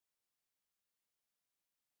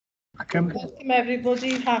Welcome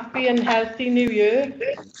everybody, happy and healthy new year.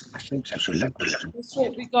 I think so. So Let's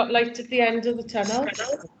hope we got light at the end of the tunnel.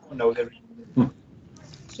 No, there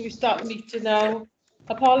So we start meeting now.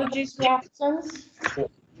 Apologies for absence. Yeah,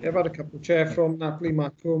 I've had a couple. Chair from Natalie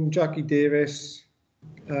Macrum, Jackie Davis,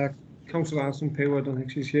 Councillor Alison Pugh, I don't think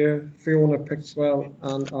she's here, Fiona Pixwell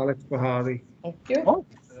and Alex Bahari. Thank you.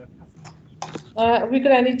 Have we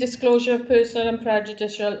got any disclosure of personal and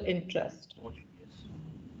prejudicial interest?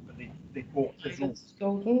 they bought the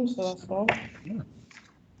room. So that's all.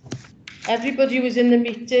 Everybody was in the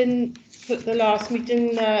meeting, the last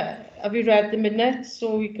meeting. Have you read the minutes?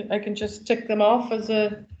 So I can just tick them off as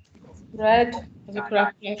a read, as a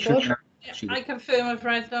correct record. I confirm I've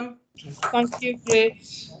read them. Thank you,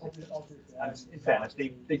 Grace. And in fairness,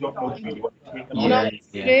 they don't know really what they're taking on.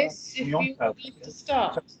 Grace, if you would like to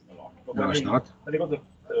start. No, it's not. They got the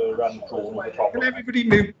run drawn on the top. Can everybody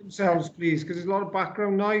mute themselves, please? Because there's a lot of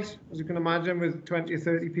background noise, as you can imagine, with 20 or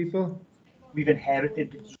 30 people. We've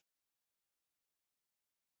inherited.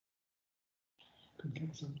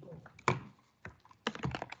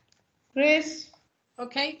 Grace?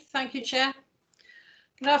 Okay, thank you, Chair.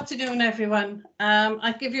 Good afternoon, everyone.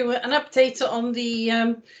 I'll give you an update on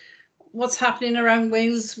the what's happening around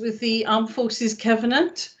Wales with the Armed Forces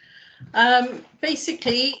Covenant.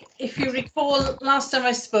 Basically, if you recall, last time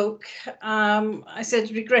I spoke, I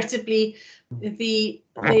said regrettably they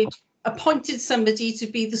appointed somebody to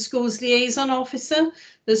be the school's liaison officer.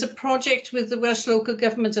 There's a project with the Welsh Local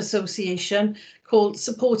Government Association called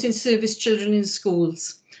Supporting Service Children in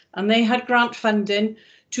Schools, and they had grant funding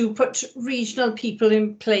to put regional people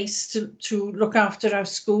in place to look after our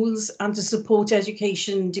schools and to support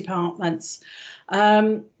education departments.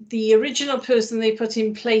 The original person they put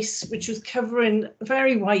in place, which was covering a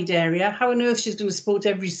very wide area, how on earth she's going to support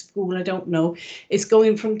every school, I don't know. It's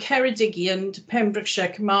going from Ceredigion to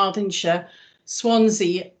Pembrokeshire, Carmarthenshire,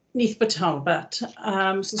 Swansea, Neath Talbot.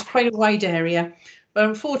 So it's quite a wide area. But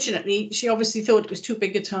unfortunately, she obviously thought it was too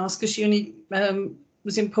big a task because she only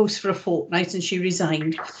was in post for a fortnight and she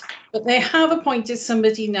resigned. But they have appointed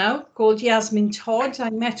somebody now called Yasmin Todd. I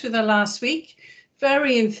met with her last week,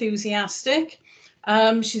 very enthusiastic.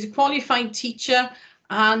 She's a qualified teacher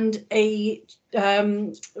and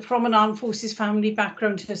from an armed forces family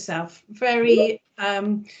background herself. Very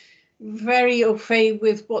au fait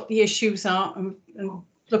with what the issues are, and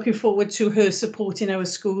looking forward to her supporting our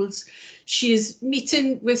schools. She is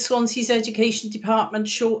meeting with Swansea's education department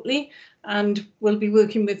shortly, and we'll be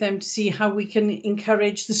working with them to see how we can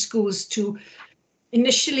encourage the schools to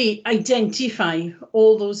initially identify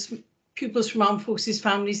all those pupils from armed forces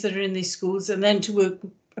families that are in these schools, and then to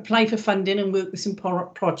apply for funding and work with some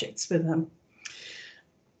projects with them.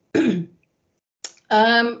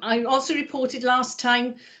 I also reported last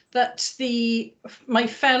time that my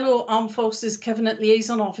fellow Armed Forces Covenant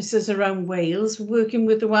liaison officers around Wales were working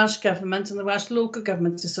with the Welsh Government and the Welsh Local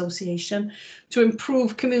Government Association to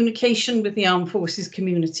improve communication with the armed forces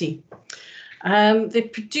community. They're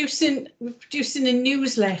producing a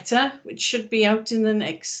newsletter which should be out in the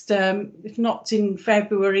next, if not in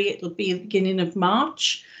February, it'll be the beginning of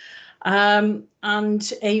March, and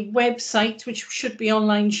a website which should be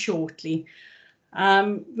online shortly.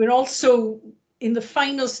 We're also in the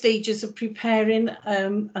final stages of preparing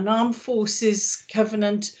an Armed Forces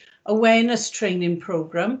Covenant awareness training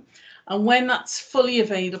programme. And when that's fully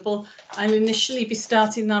available, I'll initially be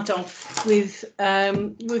starting that off with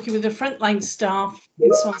working with the frontline staff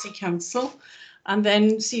in Swansea Council, and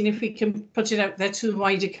then seeing if we can put it out there to the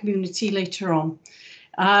wider community later on.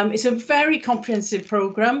 It's a very comprehensive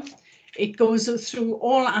programme. It goes through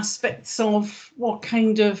all aspects of what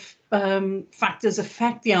kind of factors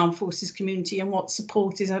affect the armed forces community and what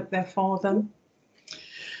support is out there for them.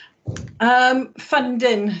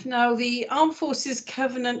 Funding. Now, the Armed Forces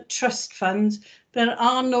Covenant Trust Fund, there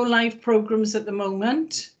are no live programmes at the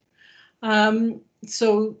moment.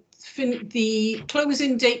 So the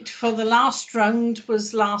closing date for the last round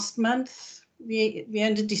was last month, the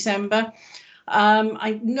end of December.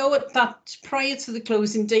 I know that prior to the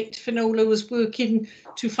closing date, Finola was working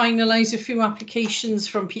to finalise a few applications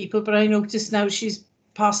from people, but I noticed now she's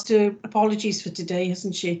passed her apologies for today,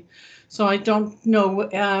 hasn't she? So I don't know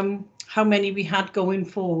how many we had going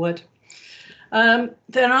forward.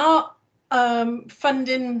 There are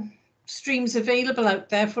funding streams available out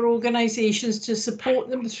there for organisations to support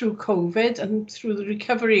them through COVID and through the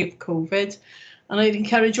recovery of COVID. And I'd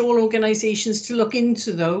encourage all organisations to look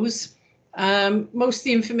into those. Most of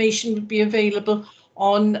the information would be available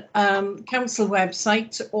on council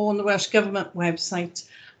website or on the Welsh Government website.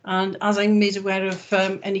 And as I'm made aware of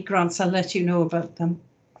any grants, I'll let you know about them.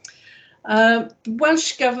 The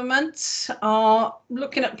Welsh Government are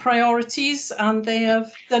looking at priorities, and they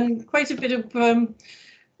have done quite a bit of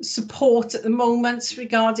support at the moment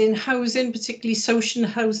regarding housing, particularly social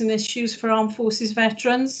housing issues for Armed Forces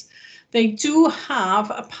veterans. They do have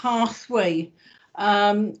a pathway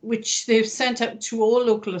which they've sent out to all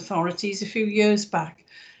local authorities a few years back,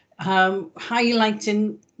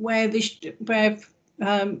 highlighting where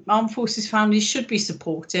Armed Forces families should be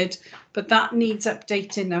supported, but that needs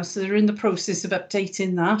updating now. So they're in the process of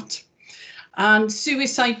updating that. And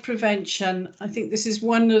suicide prevention, I think this is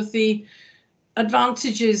one of the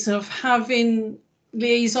advantages of having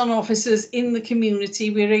liaison officers in the community.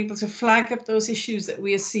 We're able to flag up those issues that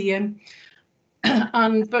we are seeing.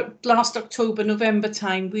 But last October, November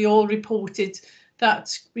time, we all reported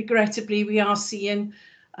that regrettably we are seeing,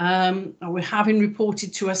 or we're having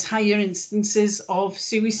reported to us higher instances of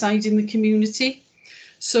suicide in the community.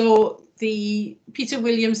 So Peter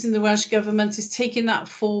Williams in the Welsh Government is taking that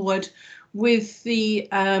forward with the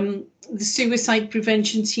suicide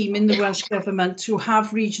prevention team in the Welsh Government to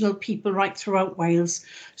have regional people right throughout Wales.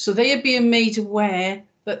 So they are being made aware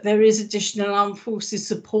that there is additional Armed Forces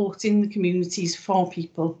support in the communities for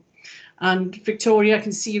people. And Victoria, I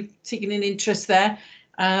can see you taking an interest there.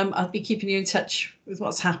 I'll be keeping you in touch with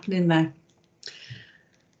what's happening there.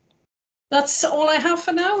 That's all I have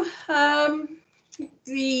for now.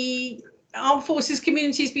 The Armed Forces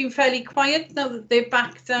community has been fairly quiet now that they're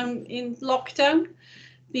back down in lockdown.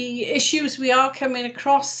 The issues we are coming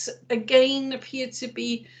across again appear to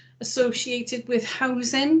be associated with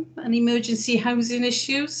housing and emergency housing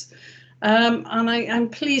issues. And I'm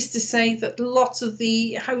pleased to say that lots of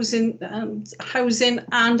the housing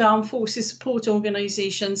and Armed Forces support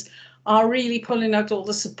organisations are really pulling out all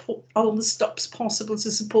the stops possible to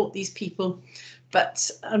support these people.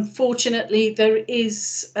 But unfortunately, there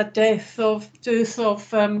is a dearth of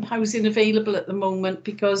housing available at the moment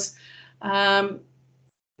because,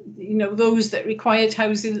 those that required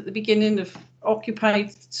housing at the beginning have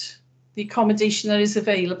occupied the accommodation that is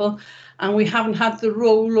available, and we haven't had the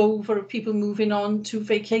rollover of people moving on to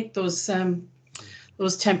vacate those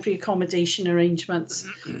temporary accommodation arrangements.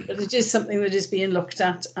 But it is something that is being looked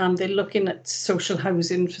at, and they're looking at social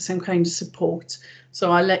housing for some kind of support.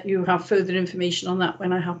 So I'll let you have further information on that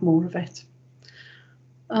when I have more of it.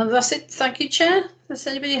 That's it. Thank you, Chair. Does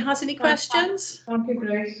anybody has any questions? Thank you,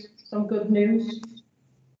 Grace. Some good news.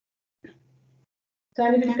 Has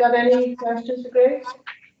anybody got any questions for Grace?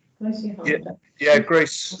 Can I see your hand up? Yeah,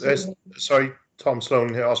 Grace. Sorry, Tom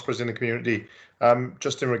Sloan here, Ospreys in the community.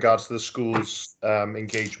 Just in regards to the schools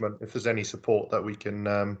engagement, if there's any support that we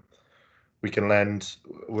can lend,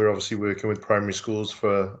 we're obviously working with primary schools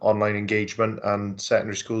for online engagement and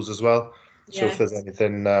secondary schools as well. So if there's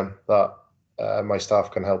anything that my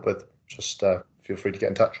staff can help with, just feel free to get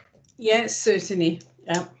in touch. Yes, certainly.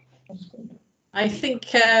 Yeah. I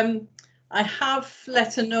think I have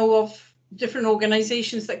let her know of different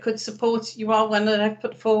organisations that could support. You are one that I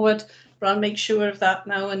put forward, but I'll make sure of that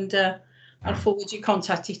now, and I'll forward your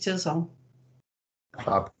contact details on.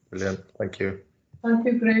 Fab, brilliant. Thank you. Thank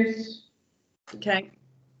you, Grace. Okay.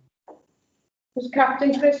 Was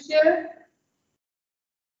Captain Chris here?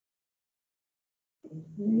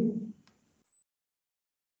 No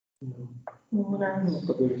one else.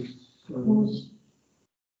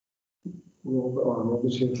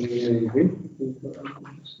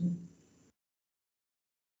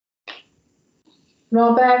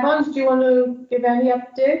 Rob Evans, do you want to give any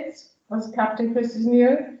updates as Captain Chris is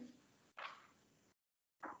new?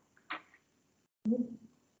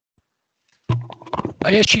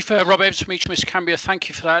 Yes, Chief Rob Evans from HMS Cambria, thank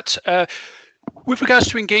you for that. With regards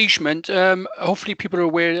to engagement, hopefully people are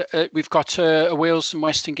aware we've got a Wales and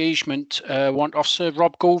West engagement warrant officer,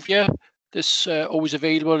 Rob Govia, that's always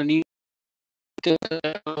available, and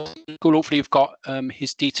hopefully you've got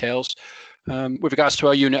his details. With regards to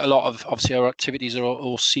our unit, a lot of obviously our activities are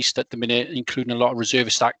all ceased at the minute, including a lot of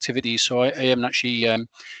reservist activities. So I haven't actually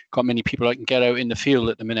got many people I can get out in the field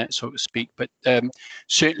at the minute, so to speak. But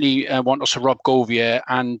certainly want also Rob Govia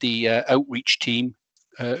and the outreach team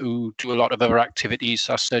who do a lot of other activities.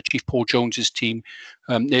 That's Chief Paul Jones's team.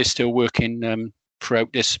 They're still working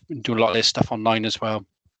throughout this and doing a lot of their stuff online as well.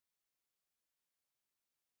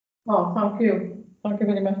 Oh, thank you. Thank you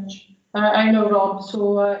very much. I know Rob,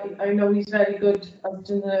 so I know he's very good out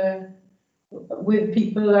in with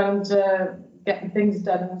people and getting things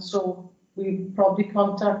done. So we probably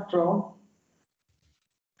contact Rob.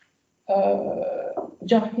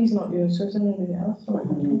 Jackie's not here, so is anybody else?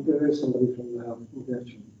 There is somebody from the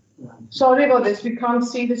Sorry about this. We can't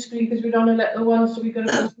see the screen because we're on a little one, so we're going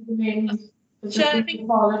to go through the names.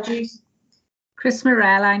 Apologies. Chris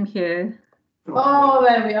Morell, I'm here. Oh,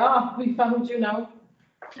 there we are. We found you now.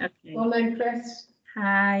 Okay. Well then, Chris.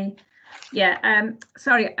 Hi. Yeah,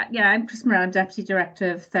 sorry. Yeah, I'm Chris Morell, I'm Deputy Director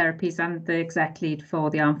of Therapies and the Exec Lead for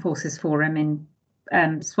the Armed Forces Forum in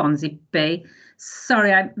Swansea Bay.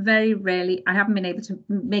 Sorry, I haven't been able to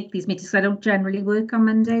make these meetings. I don't generally work on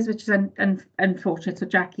Mondays, which is unfortunate. So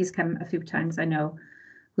Jackie's come a few times, I know,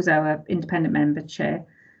 who's our independent member chair.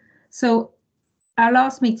 So our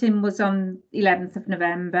last meeting was on 11th of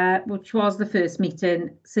November, which was the first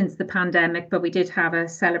meeting since the pandemic, but we did have a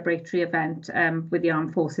celebratory event with the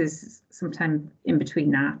Armed Forces sometime in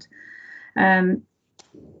between that.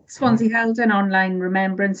 Swansea held an online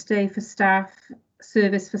Remembrance Day for staff,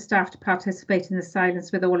 service for staff to participate in the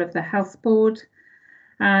silence with all of the health board.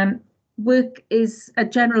 A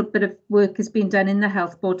general bit of work is being done in the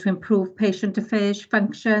health board to improve patient affairs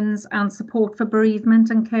functions and support for bereavement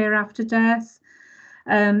and care after death.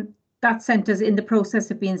 That centre is in the process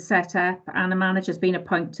of being set up and a manager has been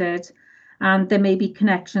appointed, and there may be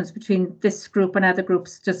connections between this group and other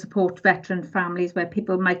groups to support veteran families where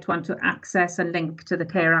people might want to access and link to the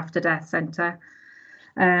care after death centre.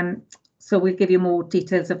 So we'll give you more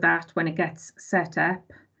details of that when it gets set up.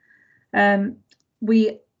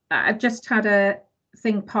 I've just had a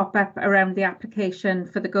thing pop up around the application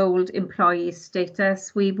for the gold employee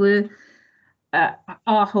status. We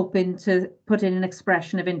are hoping to put in an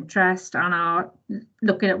expression of interest and are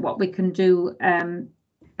looking at what we can do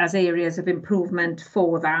as areas of improvement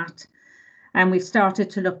for that. And we've started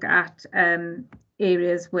to look at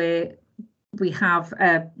areas where we have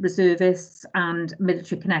reservists and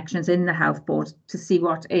military connections in the health board to see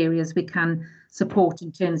what areas we can support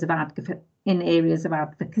in terms of areas of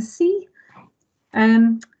advocacy.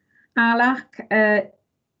 ALAC,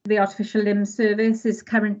 the Artificial Limb Service, is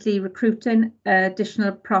currently recruiting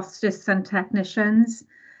additional prosthetists and technicians,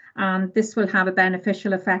 and this will have a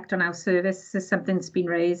beneficial effect on our service. This is something that's been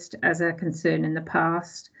raised as a concern in the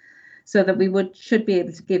past, so that we should be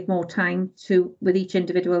able to give more time with each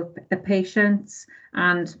individual patients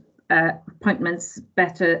and appointments,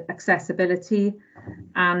 better accessibility,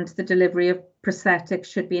 and the delivery of prosthetics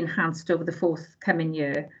should be enhanced over the forthcoming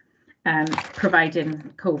year,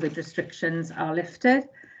 providing COVID restrictions are lifted.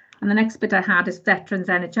 And the next bit I had is Veterans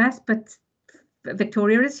NHS, but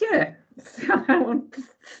Victoria is here, so I won't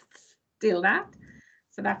steal that.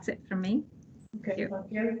 So that's it from me. Okay,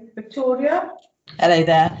 thank you. Victoria? Hello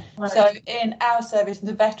there. Right. So in our service, in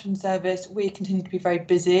the veteran service, we continue to be very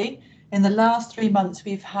busy. In the last 3 months,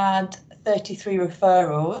 we've had 33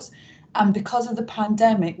 referrals. And because of the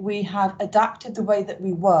pandemic, we have adapted the way that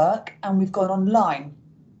we work and we've gone online.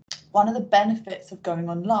 One of the benefits of going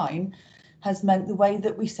online has meant the way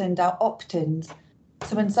that we send out opt-ins.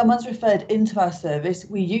 So when someone's referred into our service,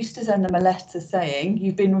 we used to send them a letter saying,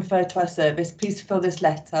 you've been referred to our service, please fill this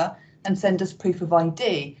letter and send us proof of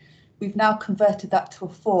ID. We've now converted that to a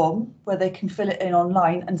form where they can fill it in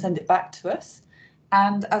online and send it back to us.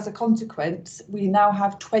 And as a consequence, we now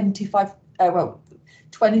have 25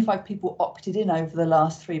 people opted in over the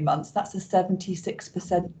last 3 months. That's a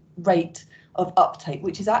 76% rate of uptake,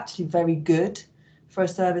 which is actually very good for a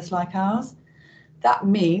service like ours. That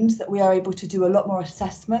means that we are able to do a lot more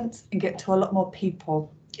assessments and get to a lot more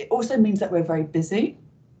people. It also means that we're very busy,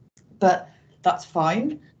 but that's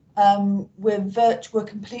fine. We're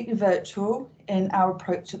completely virtual in our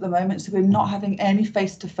approach at the moment, so we're not having any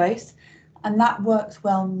face-to-face, and that works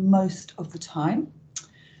well most of the time.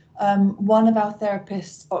 One of our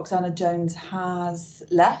therapists, Oksana Jones, has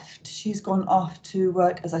left. She's gone off to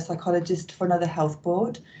work as a psychologist for another health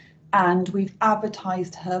board, and we've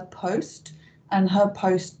advertised her post. And her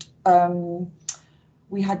post,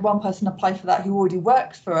 we had one person apply for that who already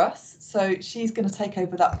works for us, so she's going to take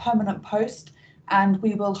over that permanent post, and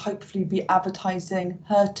we will hopefully be advertising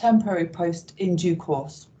her temporary post in due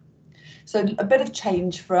course. So a bit of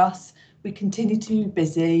change for us. We continue to be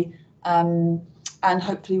busy, and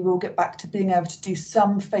hopefully we'll get back to being able to do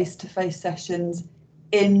some face-to-face sessions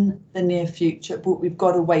in the near future, but we've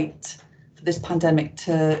got to wait for this pandemic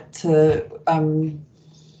to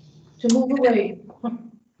move away.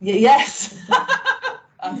 Yes.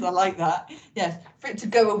 As I like that. Yes, for it to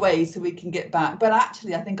go away so we can get back. But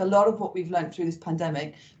actually, I think a lot of what we've learned through this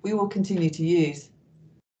pandemic, we will continue to use.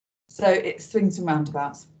 So it's swings and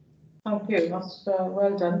roundabouts. Thank you. That's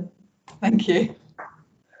well done. Thank you.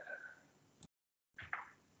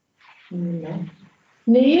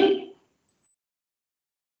 Neil?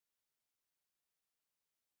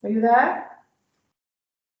 Are you there?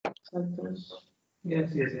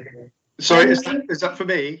 Yes. Sorry, is that for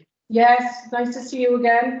me? Yes, nice to see you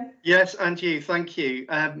again. Yes, and you. Thank you.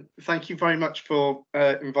 Thank you very much for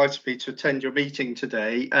inviting me to attend your meeting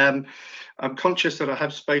today. I'm conscious that I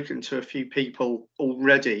have spoken to a few people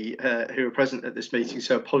already who are present at this meeting,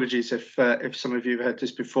 so apologies if some of you have heard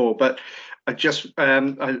this before. But I just I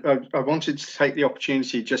wanted to take the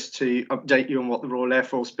opportunity just to update you on what the Royal Air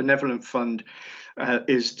Force Benevolent Fund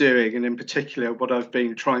is doing, and in particular what I've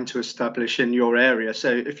been trying to establish in your area. So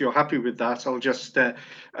if you're happy with that, I'll just go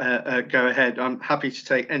ahead. I'm happy to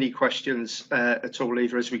take any questions at all,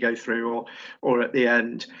 either as we go through or at the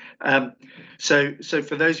end. So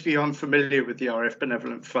for those of you unfamiliar with the RAF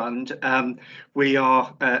Benevolent Fund, we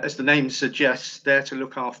are, as the name suggests, there to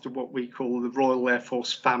look after what we call the Royal Air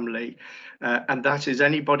Force family, and that is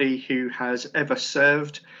anybody who has ever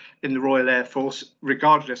served in the Royal Air Force,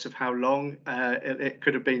 regardless of how long. It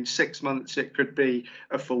could have been 6 months, it could be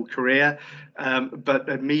a full career, but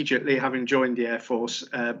immediately having joined the Air Force,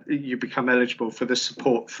 you become eligible for the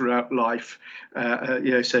support throughout life,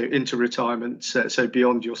 so into retirement, so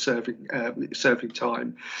beyond your serving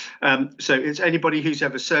time. So it's anybody who's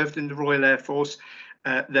ever served in the Royal Air Force,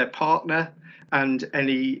 their partner, and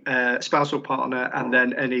any spousal partner, and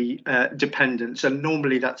then any dependents. And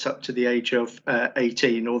normally that's up to the age of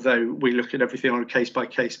 18, although we look at everything on a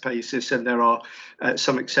case-by-case basis, and there are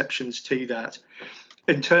some exceptions to that.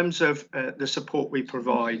 In terms of the support we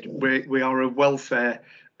provide, we are a welfare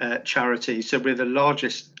charity, so we're the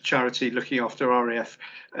largest charity looking after RAF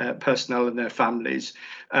personnel and their families,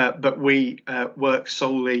 but we work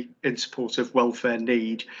solely in support of welfare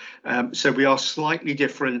need. So we are slightly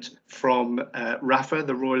different from RAFA,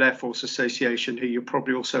 the Royal Air Force Association, who you're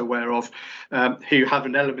probably also aware of, who have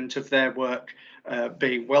an element of their work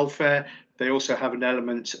being welfare. They also have an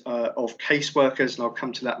element of caseworkers, and I'll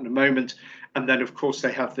come to that in a moment. And then, of course,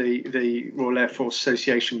 they have the Royal Air Force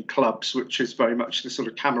Association clubs, which is very much the sort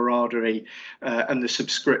of camaraderie and the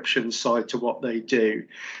subscription side to what they do.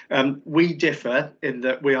 We differ in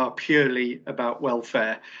that we are purely about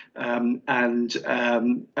welfare, and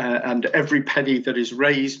every penny that is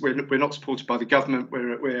raised, we're not supported by the government.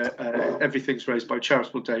 Everything's raised by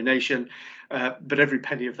charitable donation, but every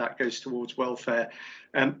penny of that goes towards welfare.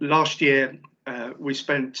 Last year, we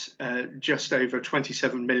spent just over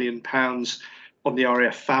 £27 million on the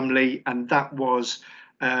RAF family, and that was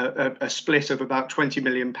a split of about £20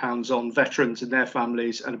 million on veterans and their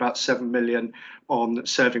families, and about £7 million on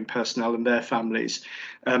serving personnel and their families.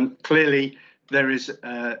 Clearly, there is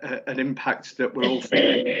an impact that we're all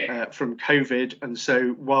feeling from COVID, and so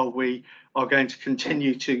while we are going to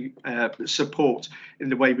continue to support in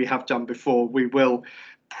the way we have done before, we will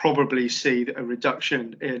probably see a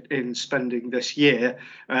reduction in spending this year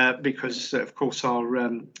because, of course, our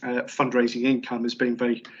fundraising income has been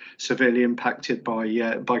very severely impacted by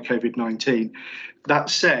COVID-19. That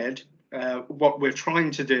said, what we're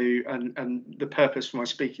trying to do, and the purpose for my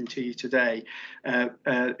speaking to you today,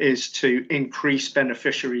 is to increase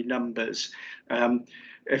beneficiary numbers.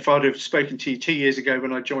 If I'd have spoken to you 2 years ago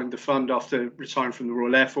when I joined the fund after retiring from the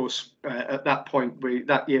Royal Air Force, at that point,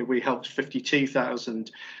 that year we helped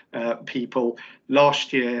 52,000 people.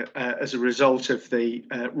 Last year, as a result of the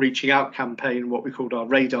Reaching Out campaign, what we called our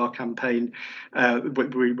Radar campaign,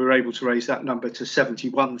 we were able to raise that number to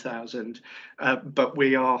 71,000. But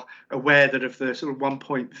we are aware that of the sort of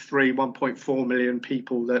 1.3, 1.4 million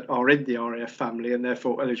people that are in the RAF family and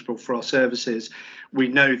therefore eligible for our services, we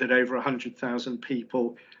know that over 100,000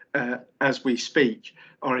 people as we speak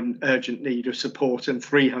are in urgent need of support, and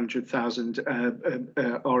 300,000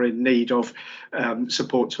 are in need of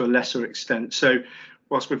support to a lesser extent. So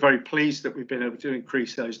whilst we're very pleased that we've been able to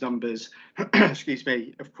increase those numbers, excuse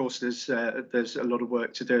me, of course there's a lot of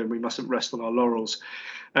work to do, and we mustn't rest on our laurels.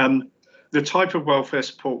 The type of welfare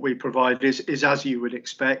support we provide is as you would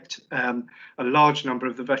expect. A large number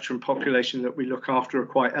of the veteran population that we look after are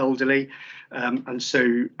quite elderly, and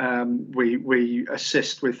so we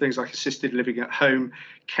assist with things like assisted living at home,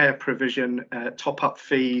 care provision, top-up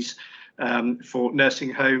fees for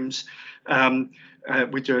nursing homes.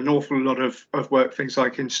 We do an awful lot of work, things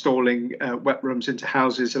like installing wet rooms into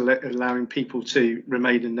houses, allowing people to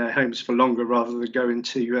remain in their homes for longer rather than go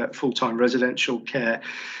into full-time residential care.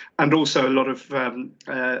 And also a lot of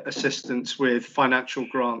assistance with financial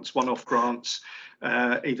grants, one-off grants,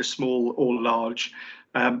 either small or large.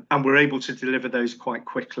 And we're able to deliver those quite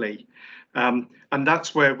quickly. And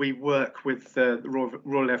that's where we work with the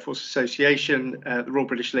Royal Air Force Association, the Royal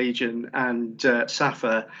British Legion and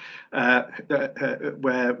SAFA,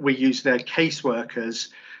 where we use their caseworkers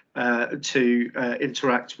to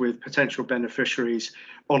interact with potential beneficiaries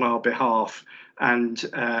on our behalf, and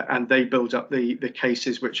they build up the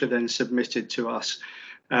cases which are then submitted to us.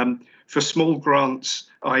 For small grants,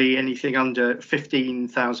 i.e. anything under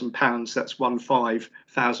 £15,000, that's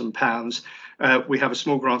 £15,000, we have a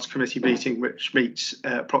small grants committee meeting which meets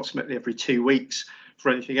approximately every 2 weeks. For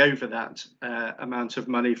anything over that amount of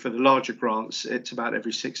money for the larger grants, it's about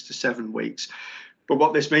every 6 to 7 weeks. But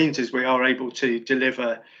what this means is we are able to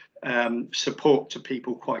deliver support to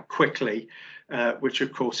people quite quickly, which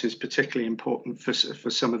of course is particularly important for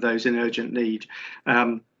some of those in urgent need.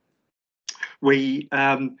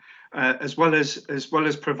 As well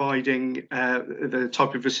as providing the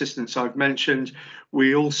type of assistance I've mentioned,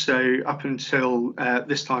 we also, up until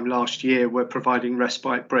this time last year, were providing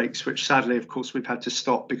respite breaks, which sadly, of course, we've had to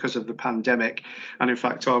stop because of the pandemic. And in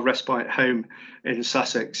fact, our respite home in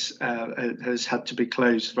Sussex has had to be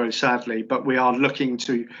closed, very sadly. But we are looking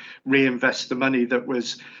to reinvest the money that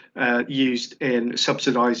was used in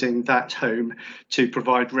subsidising that home to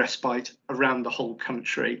provide respite around the whole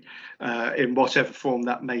country, in whatever form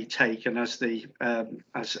that may take, and as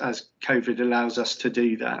COVID allows us to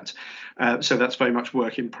do that. So that's very much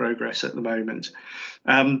work in progress at the moment.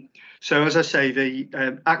 So as I say,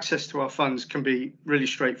 the access to our funds can be really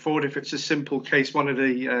straightforward if it's a simple case. One of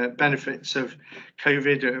the benefits of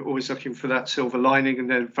COVID, always looking for that silver lining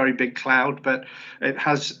and a very big cloud, but it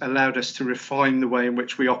has allowed us to refine the way in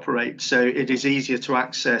which we operate. So it is easier to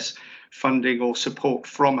access funding or support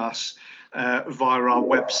from us via our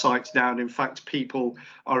website now. And in fact, people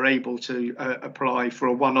are able to apply for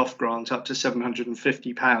a one-off grant up to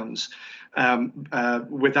 £750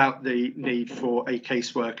 without the need for a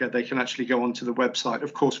caseworker. They can actually go onto the website.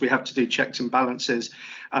 Of course, we have to do checks and balances,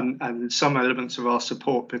 and some elements of our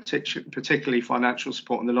support, particularly financial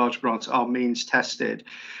support and the large grants, are means tested.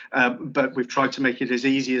 But we've tried to make it as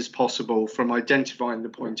easy as possible from identifying the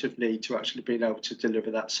point of need to actually being able to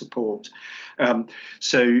deliver that support.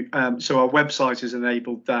 So our website has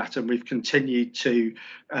enabled that, and we've continued to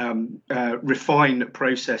refine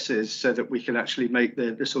processes so that we can actually make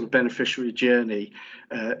the sort of beneficiary journey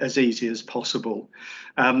as easy as possible.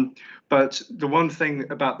 But the one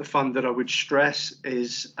thing about the fund that I would stress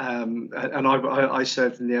is, and I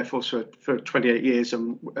served in the Air Force for 28 years,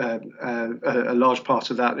 and a large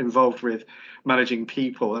part of that involved with managing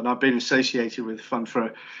people, and I've been associated with the fund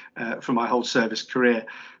for my whole service career.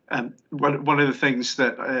 One of the things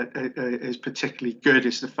that is particularly good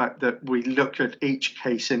is the fact that we look at each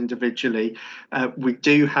case individually. We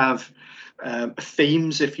do have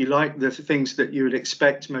themes, if you like, the things that you would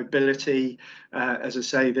expect: mobility, as I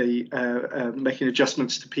say, the making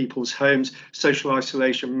adjustments to people's homes, social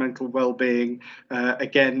isolation, mental well-being.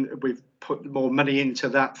 Again, we've put more money into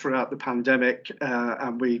that throughout the pandemic,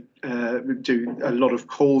 and we do a lot of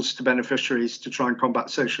calls to beneficiaries to try and combat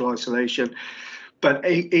social isolation. But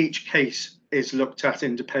each case is looked at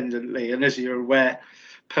independently, and as you're aware,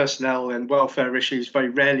 personnel and welfare issues very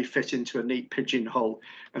rarely fit into a neat pigeonhole.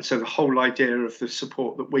 And so the whole idea of the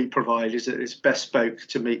support that we provide is that it's bespoke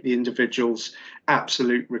to meet the individual's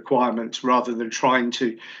absolute requirements, rather than trying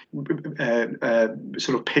to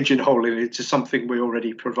sort of pigeonhole it into something we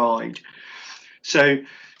already provide. So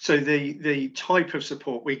the type of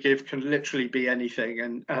support we give can literally be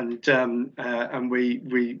anything, and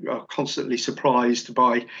we are constantly surprised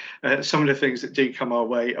by some of the things that do come our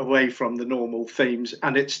way, away from the normal themes.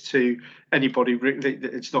 And it's to anybody.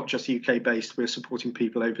 It's not just UK based. We're supporting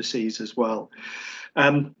people overseas as well.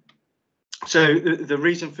 So the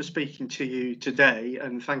reason for speaking to you today,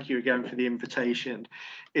 and thank you again for the invitation,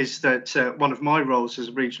 is that one of my roles as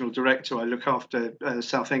a regional director, I look after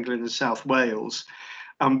South England and South Wales.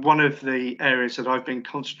 And one of the areas that I've been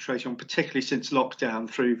concentrating on, particularly since lockdown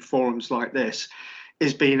through forums like this,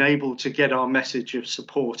 is being able to get our message of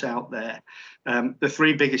support out there. The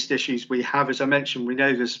three biggest issues we have, as I mentioned, we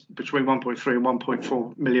know there's between 1.3 and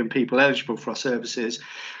 1.4 million people eligible for our services,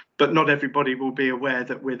 but not everybody will be aware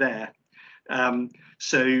that we're there.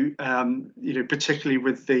 Particularly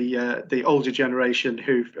with the older generation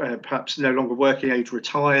who perhaps no longer working age,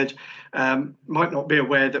 retired, might not be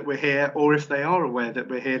aware that we're here, or if they are aware that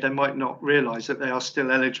we're here, they might not realise that they are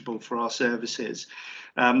still eligible for our services.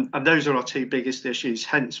 And those are our two biggest issues,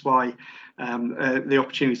 hence why the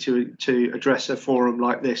opportunity to address a forum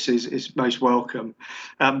like this is most welcome.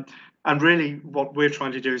 And really what we're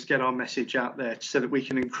trying to do is get our message out there so that we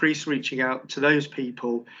can increase reaching out to those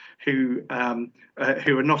people who are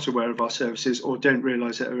not aware of our services or don't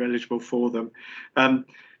realise that they're eligible for them.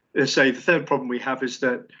 The third problem we have is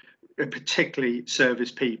that particularly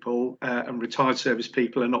service people and retired service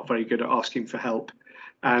people are not very good at asking for help.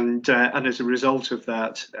 And as a result of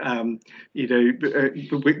that,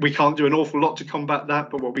 we can't do an awful lot to combat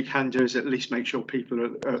that, but what we can do is at least make sure people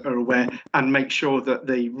are aware and make sure that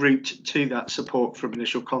the route to that support from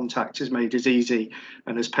initial contact is made as easy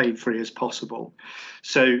and as pain-free as possible.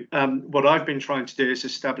 So what I've been trying to do is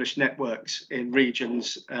establish networks in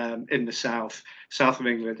regions in the south of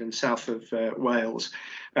England and south of Wales,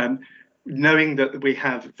 knowing that we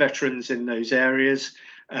have veterans in those areas,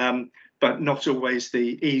 but not always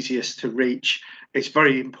the easiest to reach. It's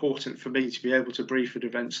very important for me to be able to brief at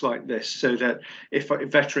events like this so that if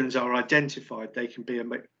veterans are identified, they can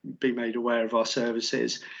be made aware of our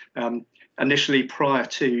services. Initially, prior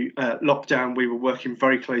to lockdown, we were working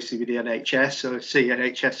very closely with the NHS. So I see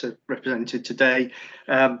NHS are represented today.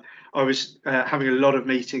 I was having a lot of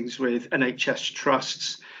meetings with NHS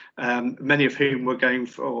trusts, many of whom were going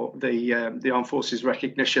for the Armed Forces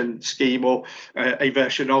Recognition Scheme or a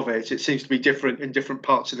version of it. It seems to be different in different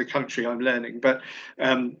parts of the country, I'm learning, but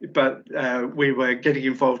we were getting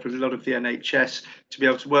involved with a lot of the NHS to be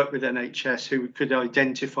able to work with NHS who could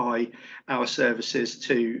identify our services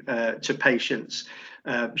to patients.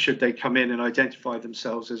 Should they come in and identify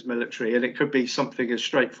themselves as military, and it could be something as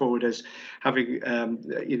straightforward as having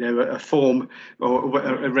a form or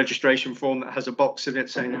a registration form that has a box in it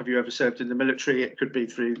saying have you ever served in the military. It could be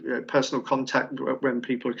through personal contact when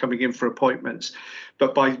people are coming in for appointments,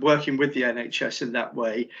 but by working with the NHS in that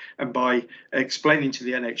way and by explaining to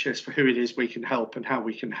the NHS for who it is we can help and how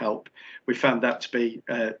we can help, we found that to be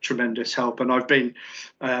tremendous help. And I've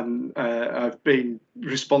been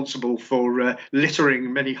responsible for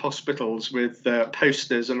littering many hospitals with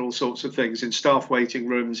posters and all sorts of things in staff waiting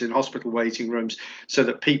rooms, in hospital waiting rooms, so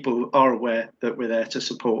that people are aware that we're there to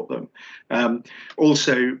support them.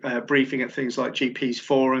 Also briefing at things like GPs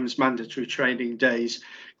forums, mandatory training days.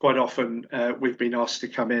 Quite often we've been asked to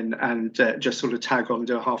come in and just sort of tag on,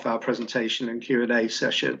 do a half-hour presentation and Q&A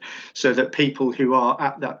session, so that people who are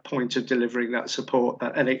at that point of delivering that support,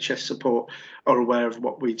 that NHS support, are aware of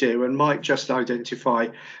what we do and might just identify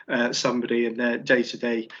somebody in their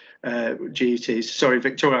day-to-day duties. Sorry,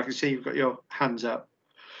 Victoria, I can see you've got your hands up.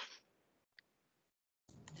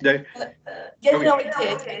 No? Yeah, no, it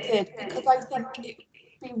did, because I think it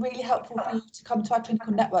would be really helpful for you to come to our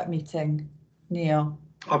clinical network meeting, Neil.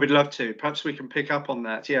 I would love to. Perhaps we can pick up on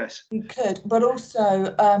that, yes. We could, but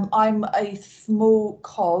also I'm a small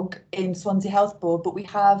cog in Swansea Health Board, but we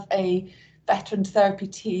have a veteran therapy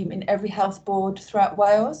team in every health board throughout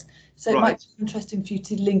Wales. So it might be interesting for you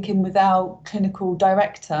to link in with our clinical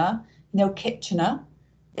director, Neil Kitchener,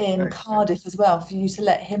 in Cardiff as well, for you to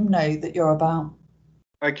let him know that you're about.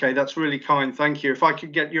 Okay, that's really kind. Thank you. If I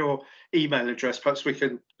could get your email address, perhaps we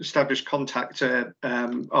can establish contact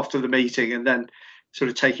after the meeting and then sort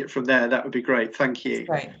of take it from there. That would be great. Thank you.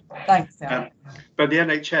 Great. Thanks. But the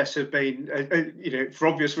NHS have been, for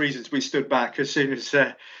obvious reasons, we stood back as soon as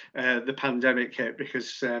the pandemic hit,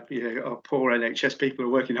 because our poor NHS people are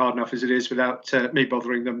working hard enough as it is without me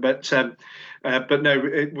bothering them. But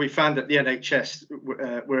no, we found that the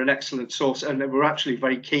NHS were an excellent source, and they were actually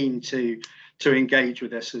very keen to engage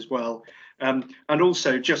with us as well. And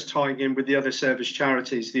also just tying in with the other service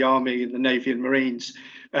charities, the Army and the Navy and Marines,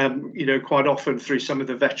 quite often through some of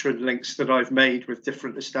the veteran links that I've made with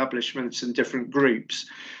different establishments and different groups,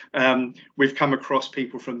 we've come across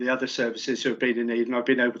people from the other services who have been in need, and I've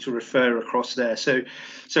been able to refer across there. So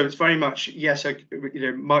it's very much, yes,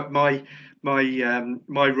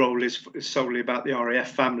 my role is solely about the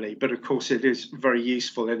RAF family, but of course it is very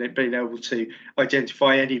useful in it being able to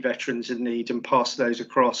identify any veterans in need and pass those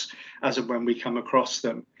across as and when we come across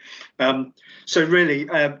them. So really,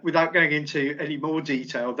 without going into any more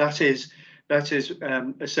detail, that is,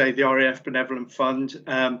 say, the RAF Benevolent Fund.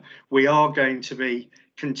 We are going to be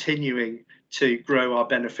continuing to grow our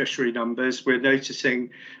beneficiary numbers. We're noticing,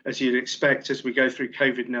 as you'd expect, as we go through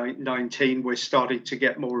COVID-19, we're starting to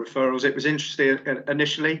get more referrals. It was interesting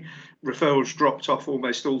initially, referrals dropped off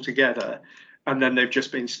almost altogether, and then they've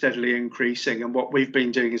just been steadily increasing. And what we've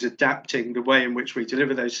been doing is adapting the way in which we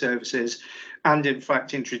deliver those services, and in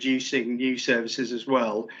fact introducing new services as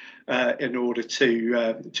well, in order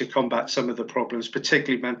to combat some of the problems,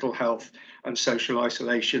 particularly mental health and social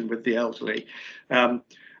isolation with the elderly.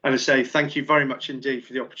 And I say thank you very much indeed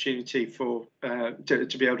for the opportunity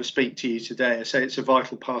to be able to speak to you today. I say it's a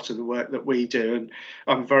vital part of the work that we do, and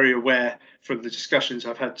I'm very aware from the discussions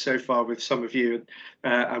I've had so far with some of you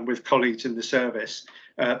and with colleagues in the service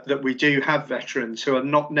that we do have veterans who are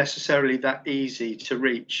not necessarily that easy to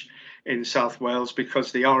reach in South Wales,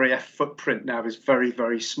 because the RAF footprint now is very,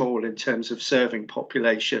 very small in terms of serving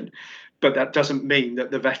population. but that doesn't mean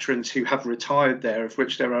that the veterans who have retired there, of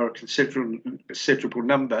which there are a considerable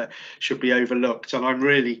number, should be overlooked. And I'm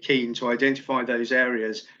really keen to identify those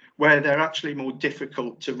areas where they're actually more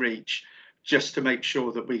difficult to reach, just to make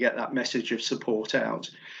sure that we get that message of support out.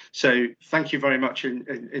 So thank you very much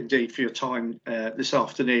indeed for your time this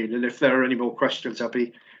afternoon. And if there are any more questions, I'll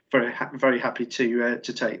be very happy to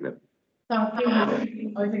take them. Thank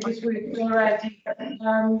you. I think it's working already.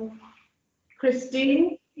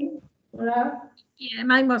 Christine? Hello? Yeah,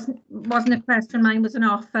 mine wasn't a question. Mine was an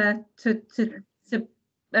offer to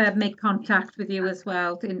make contact with you as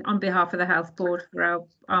well on behalf of the Health Board for our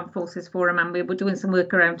Armed Forces Forum, and we were doing some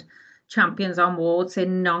work around champions on wards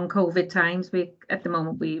in non-COVID times. At the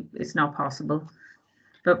moment it's not possible,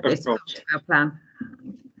 but it's part of our plan.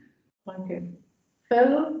 Thank you.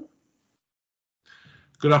 Phil?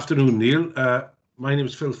 Good afternoon, Neil. My name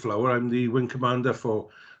is Phil Flower. I'm the Wing Commander for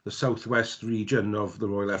the Southwest region of the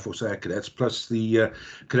Royal Air Force Air Cadets, plus the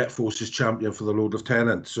Cadet Forces Champion for the Lord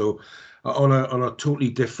Lieutenant. So on a totally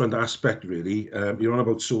different aspect, really. You're on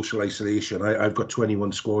about social isolation. I've got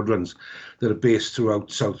 21 squadrons that are based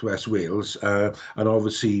throughout Southwest Wales, and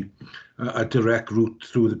obviously a direct route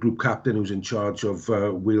through the group captain who's in charge of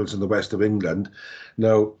Wales and the west of England.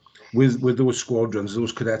 Now, with those squadrons,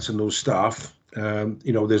 those cadets and those staff,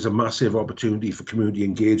 there's a massive opportunity for community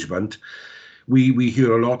engagement. We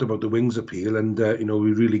hear a lot about the Wings appeal, and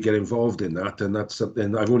we really get involved in that, and that's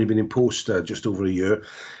something. I've only been in post just over a year.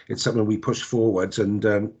 It's something we push forwards, and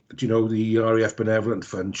the RAF Benevolent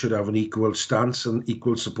Fund should have an equal stance and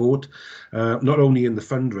equal support, not only in the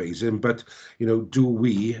fundraising, but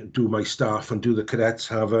do my staff and do the cadets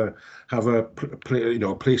have a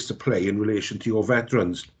place to play in relation to your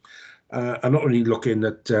veterans, and not only looking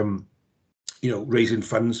at raising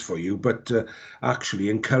funds for you, but actually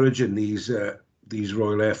encouraging these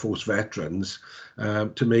Royal Air Force veterans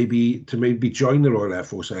to maybe join the Royal Air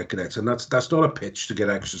Force Air Cadets. And that's not a pitch to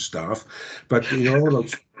get extra staff, but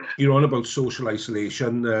you're on about social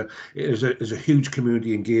isolation. There's a huge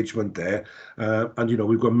community engagement there, and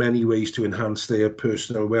we've got many ways to enhance their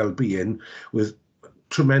personal well-being with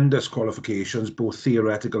tremendous qualifications, both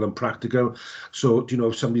theoretical and practical. So,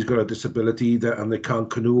 if somebody's got a disability and they can't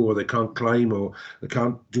canoe, or they can't climb, or they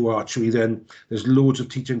can't do archery, then there's loads of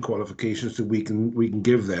teaching qualifications that we can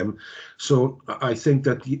give them. So I think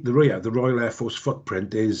that the Royal Air Force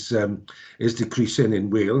footprint is decreasing in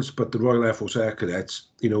Wales, but the Royal Air Force Air Cadets,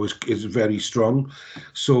 is very strong.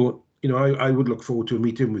 So I would look forward to a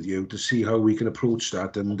meeting with you to see how we can approach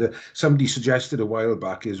that. And somebody suggested a while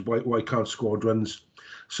back is why can't squadrons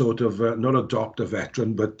sort of not adopt a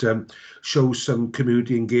veteran, but show some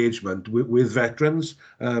community engagement with veterans.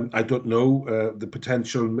 I don't know the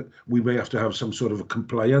potential. We may have to have some sort of a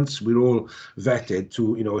compliance. We're all vetted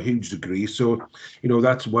to a huge degree, so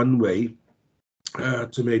that's one way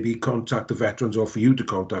to maybe contact the veterans, or for you to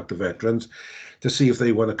contact the veterans to see if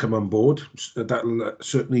they want to come on board. That'll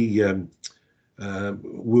certainly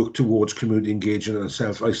work towards community engagement and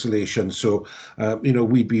self-isolation. So,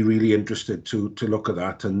 we'd be really interested to look at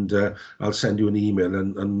that, and I'll send you an email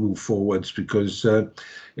and move forwards, because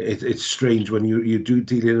it's strange when you do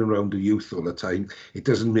dealing around the youth all the time. It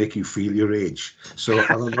doesn't make you feel your age. So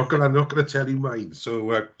I'm not gonna tell you mine.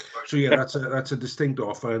 So yeah, that's a distinct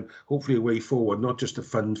offer, and hopefully a way forward, not just a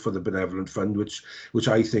fund for the Benevolent Fund, which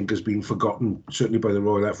I think has been forgotten, certainly by the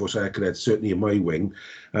Royal Air Force Air Cadets, certainly in my wing,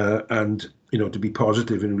 and to be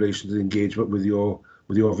positive in relation to the engagement with your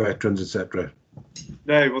veterans, etc.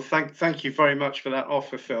 No, well, thank you very much for that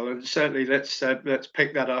offer, Phil, and certainly let's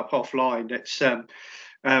pick that up offline.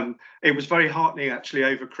 It was very heartening actually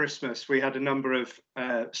over Christmas. We had a number of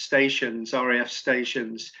stations, RAF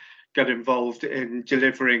stations, got involved in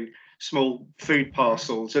delivering small food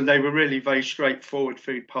parcels, and they were really very straightforward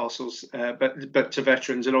food parcels, but to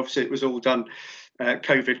veterans, and obviously it was all done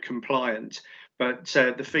COVID compliant. But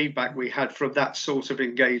the feedback we had from that sort of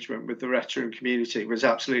engagement with the veteran community was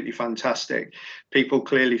absolutely fantastic. People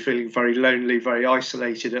clearly feeling very lonely, very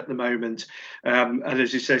isolated at the moment. And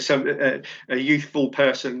as you say, a youthful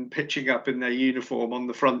person pitching up in their uniform on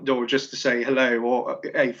the front door just to say hello, or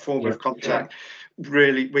a form of contact.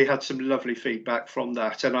 Really, we had some lovely feedback from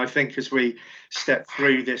that. And I think as we step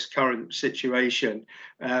through this current situation,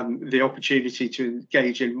 the opportunity to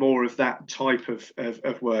engage in more of that type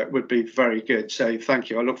of work would be very good. So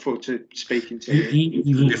thank you. I look forward to speaking to you.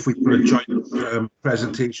 Even if we put a joint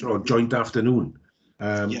presentation or joint afternoon,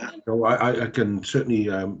 I can certainly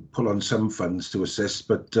pull on some funds to assist,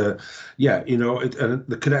 but and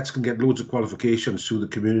the cadets can get loads of qualifications through the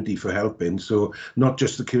community for helping. So not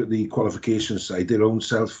just the qualification side, their own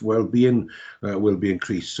self well-being will be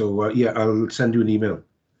increased. So I'll send you an email.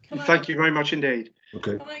 Thank you very much indeed.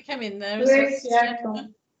 Okay. Can I come in there? Yes, yeah.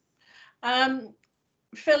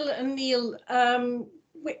 Phil and Neil,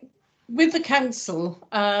 with the council,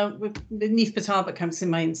 with the Neath Petarbot Council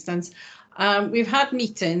in my instance, we've had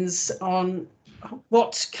meetings on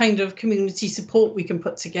what kind of community support we can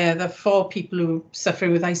put together for people who are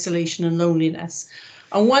suffering with isolation and loneliness.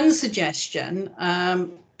 And one suggestion,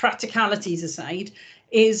 practicalities aside,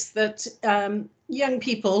 is that young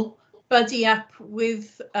people buddy up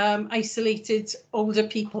with isolated older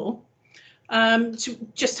people to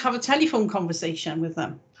just have a telephone conversation with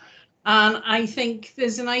them. And I think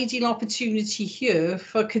there's an ideal opportunity here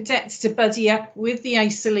for cadets to buddy up with the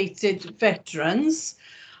isolated veterans.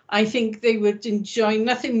 I think they would enjoy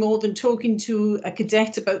nothing more than talking to a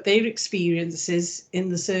cadet about their experiences in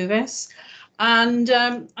the service. And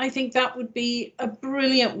I think that would be a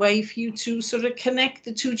brilliant way for you to sort of connect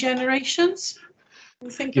the two generations. You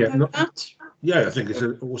think about that? Yeah, I think it's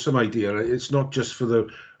an awesome idea. It's not just for the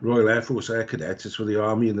Royal Air Force Air Cadets, it's for the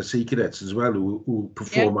Army and the Sea Cadets as well, who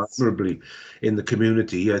perform admirably in the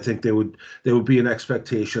community. I think there would be an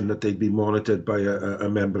expectation that they'd be monitored by a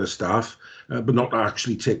member of staff, but not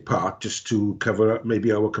actually take part, just to cover up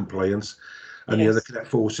maybe our compliance and the other cadet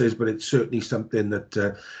forces. But it's certainly something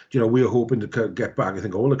that we're hoping to get back. I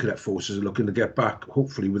think all the cadet forces are looking to get back,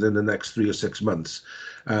 hopefully within the next 3 or 6 months,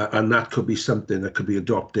 and that could be something that could be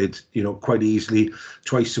adopted, quite easily,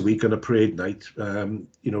 twice a week on a parade night.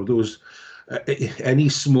 Those any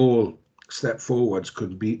small step forwards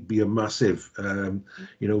could be a massive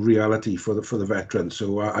reality for the veterans.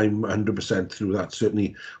 So I'm 100% through that.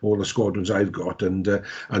 Certainly all the squadrons I've got, and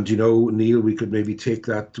Neil, we could maybe take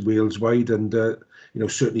that Wales wide and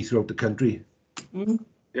certainly throughout the country.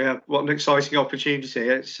 Yeah, what an exciting opportunity.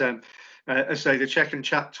 It's as I say, the check and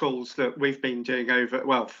chat tools that we've been doing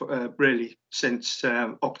really since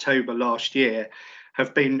October last year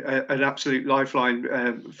have been an absolute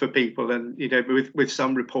lifeline for people. And with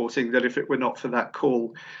some reporting that if it were not for that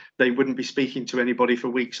call, they wouldn't be speaking to anybody for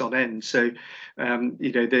weeks on end. So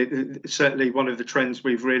certainly one of the trends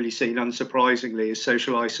we've really seen, unsurprisingly, is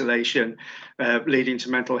social isolation leading to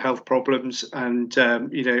mental health problems. And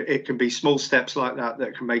it can be small steps like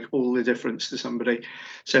that can make all the difference to somebody.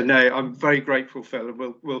 So no, I'm very grateful, Phil,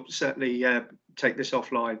 and we'll certainly take this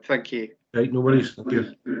offline. Thank you. Right, no worries. Thank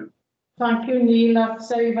you. Thank you, Neil. I have to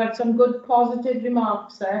say you've had some good positive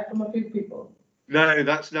remarks there from a few people. No,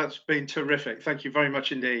 that's been terrific. Thank you very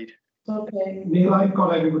much indeed. Okay. Neil, I've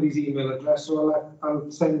got everybody's email address, so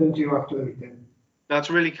I'll send them to you after the meeting.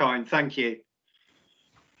 That's really kind. Thank you.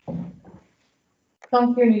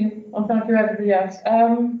 Thank you, Neil. And thank you, everybody else.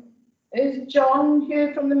 Is John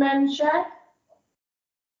here from the men's shed?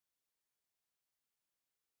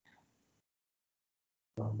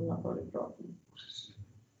 Oh,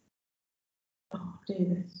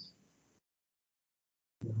 Davis.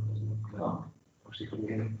 Oh.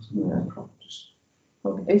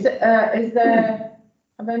 Okay. Is there?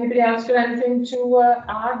 Have anybody else got anything to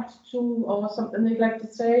add to, or something they'd like to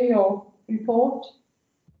say or report?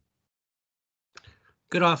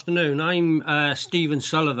 Good afternoon. I'm Stephen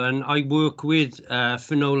Sullivan. I work with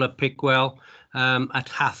Finola Pickwell at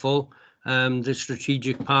HAFL, the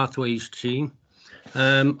Strategic Pathways team.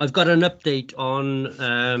 I've got an update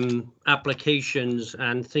on applications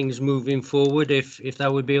and things moving forward, if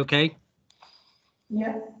that would be okay.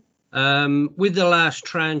 Yeah. With the last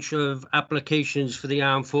tranche of applications for the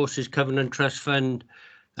Armed Forces Covenant Trust Fund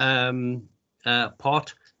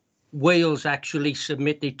pot, Wales actually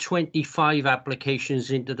submitted 25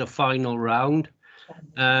 applications into the final round,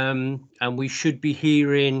 and we should be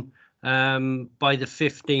hearing by the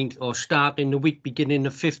 15th, or starting the week beginning the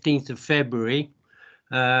 15th of February,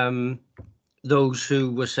 those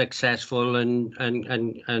who were successful and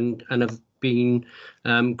have been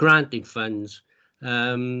granted funds.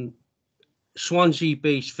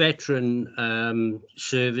 Swansea-based veteran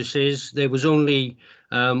services, there was only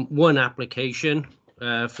one application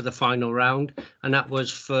for the final round, and that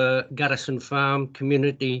was for Garrison Farm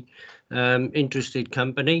Community Interested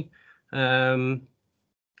Company. But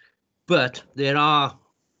there are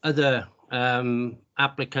other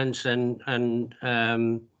applicants and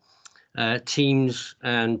teams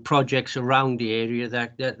and projects around the area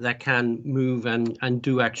that can move and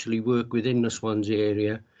do actually work within the Swansea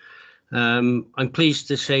area. I'm pleased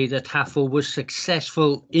to say that HAFL was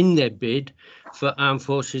successful in their bid for Armed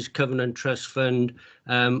Forces Covenant Trust Fund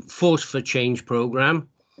Force for Change programme.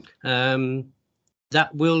 That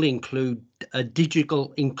will include a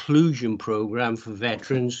digital inclusion programme for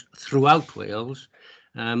veterans throughout Wales.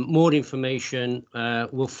 More information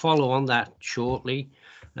will follow on that shortly.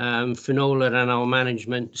 Finola and our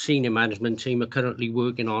senior management team are currently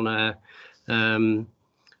working on a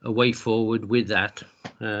way forward with that.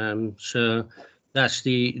 So that's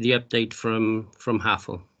the update from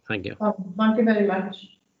HAFL. Thank you. Thank you very much.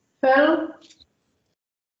 Phil?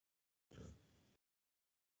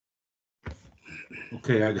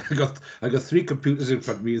 Okay, I got 3 computers in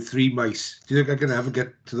front of me and 3 mice. Do you think I can ever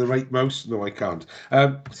get to the right mouse? No, I can't.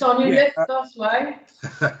 It's on your list, that's why.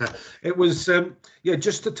 It was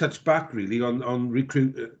just to touch back really on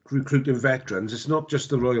recruiting veterans. It's not just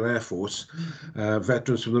the Royal Air Force,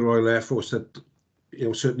 veterans from the Royal Air Force that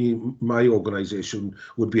certainly my organisation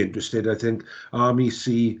would be interested. I think Army,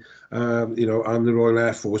 Sea, and the Royal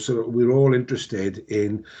Air Force. So we're all interested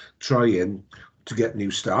in trying to get new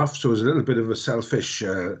staff. So there's a little bit of a selfish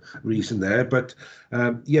reason there, but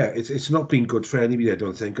it's not been good for anybody, I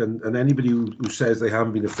don't think. And anybody who says they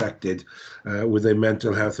haven't been affected with their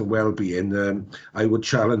mental health and well-being, I would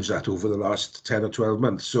challenge that over the last 10 or 12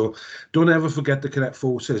 months. So don't ever forget the cadet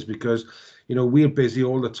forces, because we're busy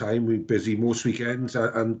all the time. We're busy most weekends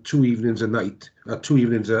and 2 evenings a night, 2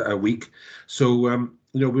 evenings a week. So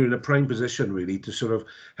we're in a prime position really to sort of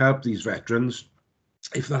help these veterans,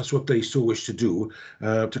 if that's what they so wish to do,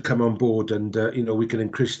 to come on board, and we can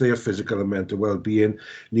increase their physical and mental well-being,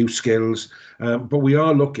 new skills, but we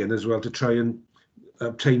are looking as well to try and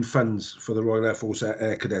obtain funds for the Royal Air Force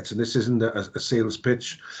Air Cadets, and this isn't a sales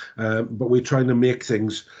pitch, but we're trying to make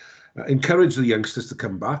things encourage the youngsters to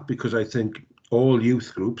come back, because I think all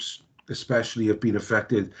youth groups especially have been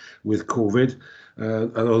affected with COVID,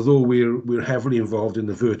 and although we're heavily involved in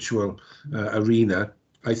the virtual arena,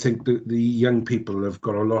 I think the young people have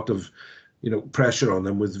got a lot of pressure on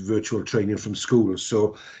them with virtual training from schools.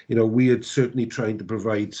 So we had certainly trying to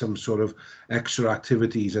provide some sort of extra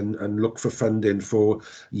activities and look for funding for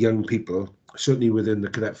young people, certainly within the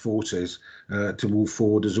cadet forces, to move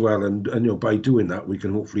forward as well. And by doing that, we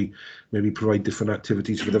can hopefully maybe provide different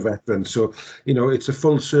activities for the veterans. So it's a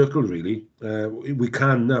full circle really. We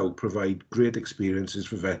can now provide great experiences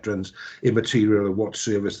for veterans, immaterial of what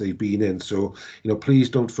service they've been in. So please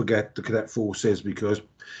don't forget the cadet forces, because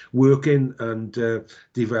working and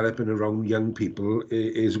developing around young people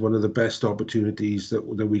is one of the best opportunities that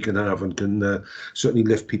we can have, and can certainly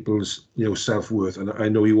lift people's self-worth. And I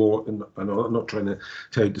know you all, and I'm not trying to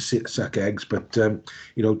tell you to suck eggs, but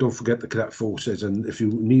don't forget the cadet forces. And if you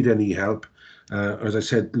need any help, as I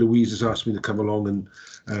said, Louise has asked me to come along and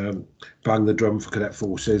bang the drum for cadet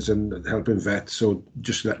forces and helping vets, so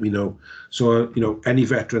just let me know. So any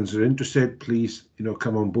veterans that are interested, please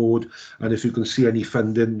come on board. And if you can see any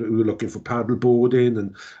funding, we're looking for paddle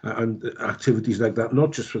boarding and activities like that,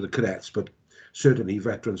 not just for the cadets, but certainly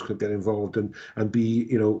veterans could get involved and be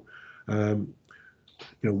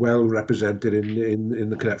well represented in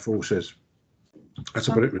the cadet forces. That's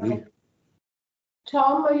about it really.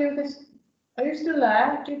 Tom, are you still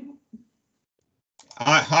there?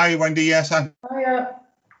 Hi, Wendy. Yes, I'm. Hiya.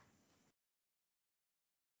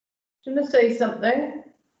 Do you want to say something?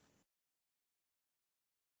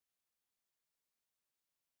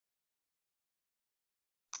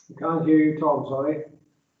 I can't hear you, Tom, sorry.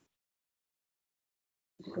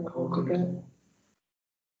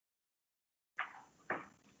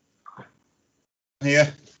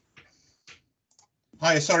 Here.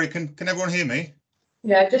 Hi, sorry, can everyone hear me?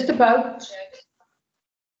 Yeah, just about.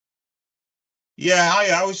 Yeah, hi,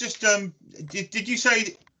 I was just, did you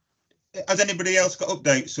say, has anybody else got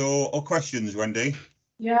updates or questions, Wendy?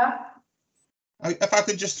 Yeah. If I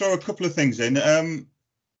could just throw a couple of things in,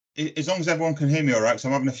 as long as everyone can hear me all right, so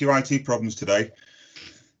I'm having a few IT problems today.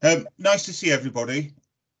 Nice to see everybody.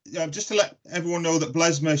 Just to let everyone know that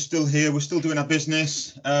Blesma is still here, we're still doing our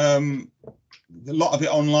business. A lot of it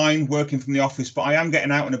online, working from the office, but I am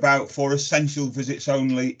getting out and about for essential visits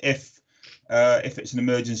only if it's an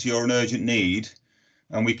emergency or an urgent need,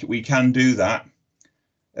 and we can do that.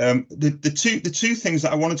 The two things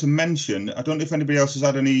that I wanted to mention, I don't know if anybody else has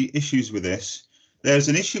had any issues with this. There's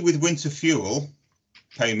an issue with winter fuel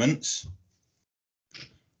payments,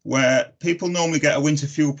 where people normally get a winter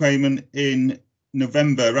fuel payment in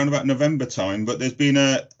November, around about November time, but there's been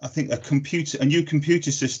a new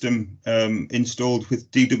computer system installed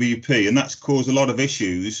with DWP, and that's caused a lot of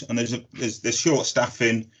issues, and there's short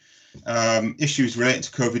staffing, issues related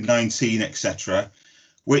to COVID-19, etc.,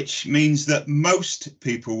 which means that most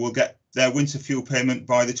people will get their winter fuel payment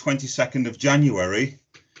by the 22nd of January,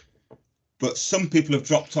 but some people have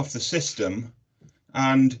dropped off the system,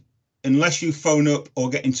 and unless you phone up or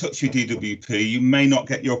get in touch with DWP, you may not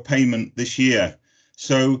get your payment this year.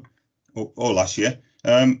 So, or last year.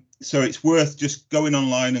 So it's worth just going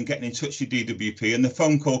online and getting in touch with DWP, and the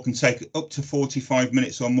phone call can take up to 45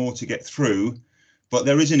 minutes or more to get through. But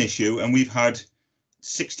there is an issue, and we've had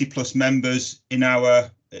 60 plus members in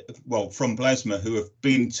our, well, from Blesma who have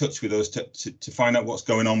been in touch with us to find out what's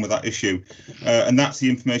going on with that issue. And that's the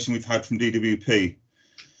information we've had from DWP.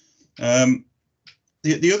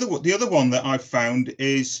 The other one that I've found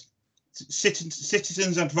is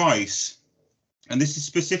citizens' advice. And this is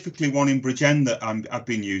specifically one in Bridgend that I've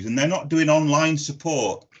been using. They're not doing online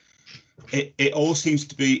support. It all seems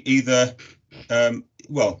to be either,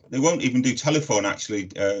 well, they won't even do telephone actually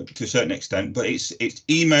to a certain extent, but it's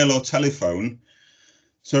email or telephone.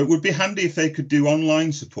 So it would be handy if they could do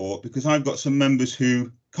online support, because I've got some members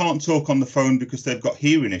who can't talk on the phone because they've got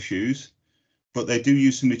hearing issues, but they do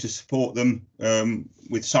use somebody to support them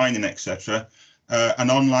with signing, etc.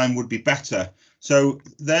 And online would be better. So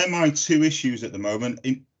they're my two issues at the moment,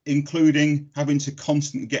 including having to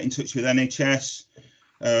constantly get in touch with NHS,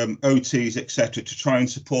 OTs, etc., to try and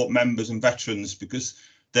support members and veterans, because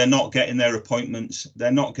they're not getting their appointments,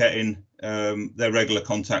 they're not getting their regular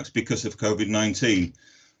contacts because of COVID-19.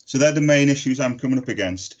 So they're the main issues I'm coming up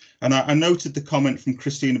against. And I noted the comment from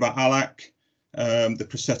Christine about ALAC, the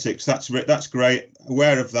prosthetics. That's great,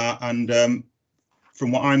 aware of that. And from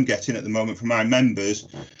what I'm getting at the moment from my members,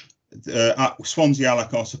 Swansea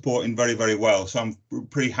ALAC are supporting very, very well. So I'm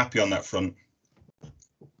pretty happy on that front.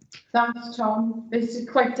 Thanks, Tom. This is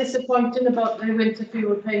quite disappointing about the winter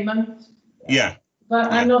fuel payment. Yeah.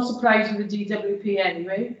 But I'm not surprised with the DWP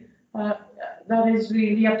anyway. That is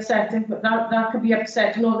really upsetting, but that could be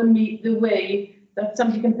upsetting, or the way that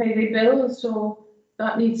somebody can pay their bills. So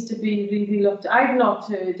that needs to be really looked at. I've not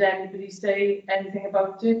heard anybody say anything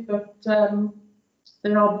about it, but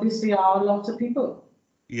there obviously are lots of people.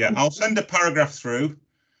 Yeah, I'll send a paragraph through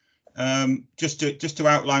just to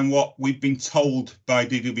outline what we've been told by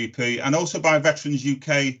DWP and also by Veterans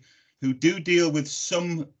UK, who do deal with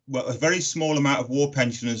a very small amount of war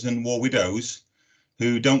pensioners and war widows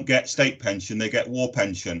who don't get state pension, they get war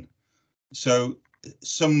pension. So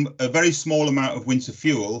a very small amount of winter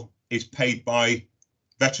fuel is paid by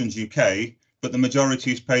Veterans UK, but the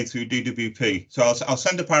majority is paid through DWP. So I'll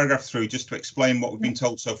send a paragraph through just to explain what we've been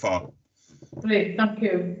told so far. Great, thank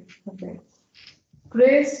you. Okay.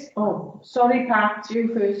 Grace, oh, sorry, Pat,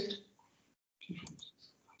 you first.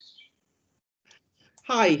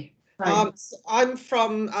 Hi. So I'm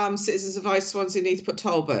from Citizens Advice Swansea Neathport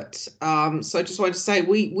Talbot. So I just wanted to say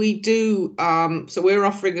we do, so we're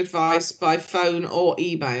offering advice by phone or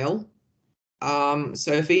email.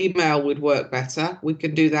 So if email would work better, we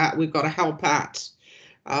can do that. We've got a help at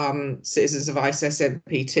Citizens Advice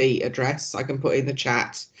SMPT address I can put in the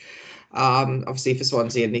chat. Obviously for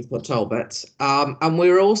Swansea and Neathport Talbot. And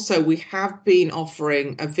we have been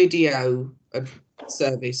offering a video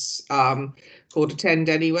service called Attend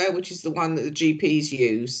Anywhere, which is the one that the GPs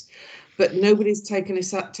use, but nobody's taken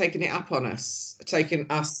us up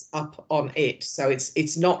on it. So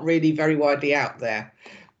it's not really very widely out there,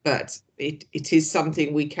 but it is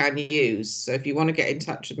something we can use. So if you want to get in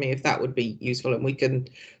touch with me, if that would be useful, and we can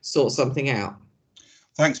sort something out.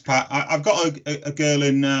 Thanks, Pat. I've got a girl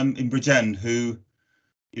in Bridgend who,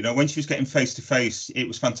 you know, when she was getting face to face, it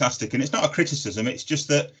was fantastic. And it's not a criticism. It's just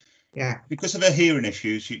that, because of her hearing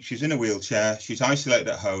issues, she's in a wheelchair. She's isolated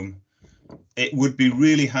at home. It would be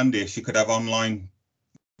really handy if she could have online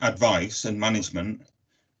advice and management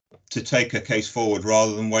to take her case forward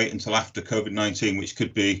rather than wait until after COVID-19, which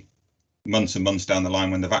could be months and months down the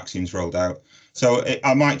line when the vaccine's rolled out. So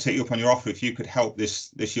I might take you up on your offer if you could help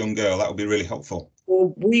this young girl. That would be really helpful.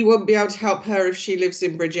 Well, we won't be able to help her if she lives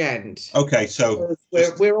in Bridgend. Okay, so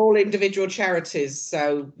we're all individual charities,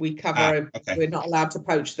 so we cover. Okay. We're not allowed to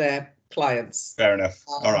poach their clients. Fair enough.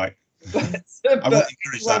 All right. But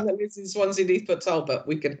one that lives in Swansea Neathport Talbot,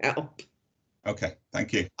 we can help. Okay,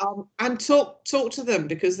 thank you. And talk to them,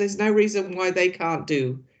 because there's no reason why they can't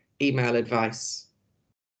do email advice.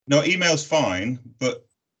 No, email's fine, but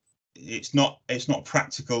it's not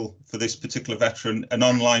practical for this particular veteran. An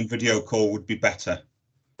online video call would be better.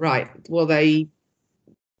 Right. Well,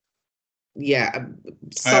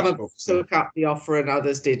 some of us took up the offer and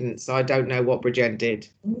others didn't. So I don't know what Bridgend did.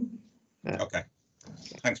 Okay.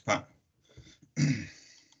 Thanks, Pat.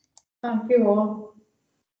 Thank you all.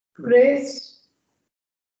 Grace.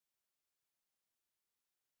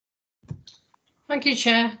 Thank you,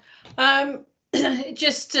 Chair. I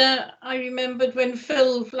remembered when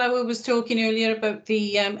Phil Flower was talking earlier about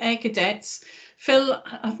the Air Cadets. Phil,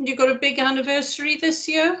 haven't you got a big anniversary this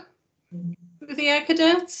year with the Air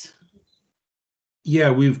Cadets? Yeah,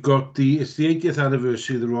 we've got it's the 80th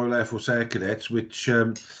anniversary of the Royal Air Force Air Cadets, which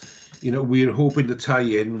you know, we're hoping to tie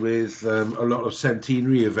in with a lot of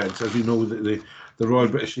centenary events. As you know, the Royal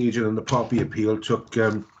British Legion and the Poppy Appeal took,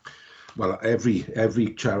 well,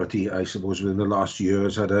 every charity, I suppose, within the last year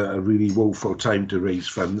has had a really woeful time to raise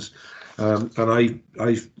funds. And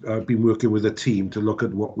I've been working with a team to look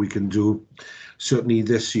at what we can do, certainly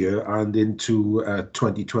this year and into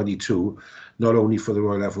 2022, not only for the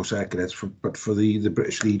Royal Air Force Air Cadets, but for the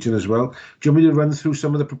British Legion as well. Do you want me to run through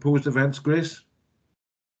some of the proposed events, Grace?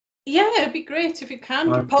 Yeah, it'd be great if you can.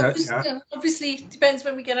 Yeah. Obviously, it depends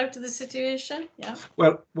when we get out of the situation. Yeah.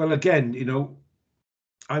 Well, again, you know,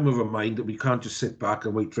 I'm of a mind that we can't just sit back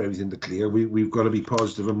and wait for everything to clear. We've got to be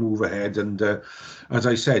positive and move ahead. And as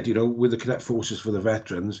I said, you know, with the Cadet Forces for the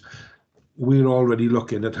Veterans, we're already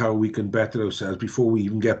looking at how we can better ourselves before we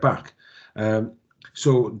even get back.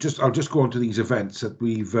 So I'll just go on to these events that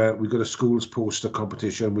we've got a schools poster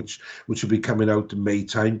competition which will be coming out in May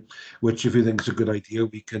time, which if you think is a good idea,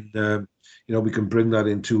 we can you know, we can bring that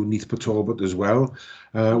into Neath Talbot as well.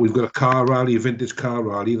 We've got a car rally, a vintage car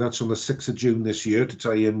rally. That's on the 6th of June this year to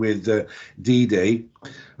tie in with D-Day.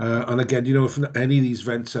 And again, you know, if any of these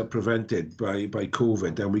events are prevented by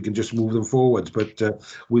COVID, then we can just move them forward. But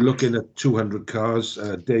we're looking at 200 cars.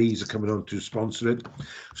 Days are coming on to sponsor it.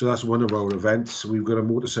 So that's one of our events. We've got a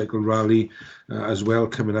motorcycle rally as well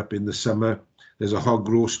coming up in the summer. There's a hog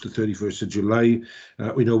roast the 31st of July.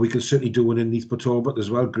 We know we can certainly do one in Neath Talbot as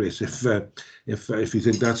well, Grace, if you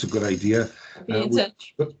think that's a good idea.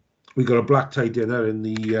 We got a black tie dinner in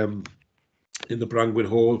the Brangwyn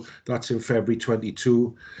Hall. That's in February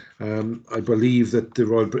 22. I believe that the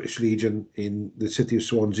Royal British Legion in the city of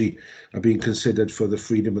Swansea are being considered for the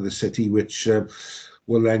Freedom of the City, which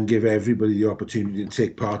will then give everybody the opportunity to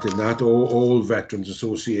take part in that, all veterans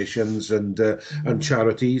associations and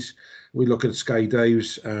charities. We look at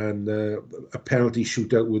skydives and a penalty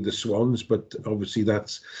shootout with the Swans, but obviously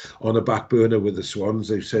that's on a back burner with the Swans.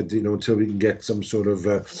 They've said, you know, until we can get some sort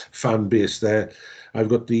of fan base there. I've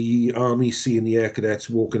got the Army Sea and the Air Cadets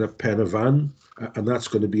walking up Pen y Fan, and that's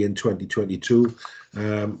going to be in 2022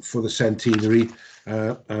 for the centenary,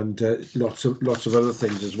 and lots of other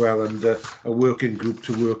things as well, and a working group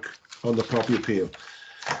to work on the Poppy Appeal.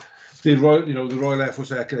 The Royal Air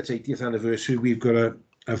Force Air Cadets 80th anniversary. We've got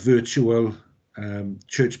a virtual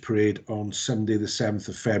church parade on Sunday the 7th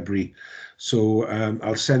of February. So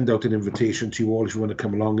I'll send out an invitation to you all if you want to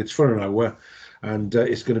come along. It's for an hour, and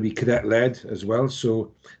it's going to be cadet led as well.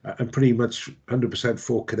 So I'm pretty much 100%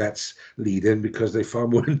 for cadets leading because they're far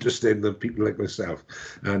more interesting than people like myself.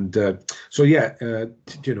 And so yeah,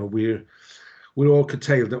 you know, we're all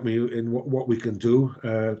curtailed, aren't we, in what we can do.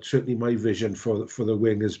 Certainly my vision for the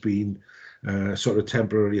wing has been sort of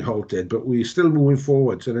temporarily halted, but we're still moving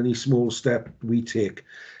forward. And any small step we take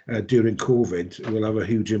during COVID will have a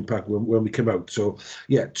huge impact when we come out. So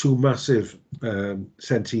yeah, two massive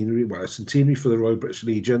centenary, well, a centenary for the Royal British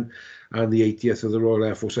Legion and the 80th of the Royal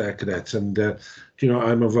Air Force Air Cadets. And you know,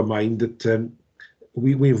 I'm of a mind that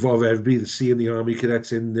we involve everybody, the Sea and the Army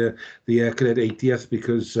Cadets in the Air Cadet 80th,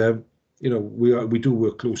 because you know, we do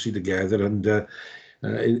work closely together, and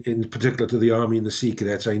in particular to the Army and the Sea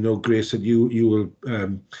Cadets, I know, Grace, that you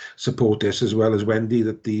will support this, as well as Wendy,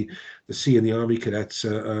 that the Sea and the Army Cadets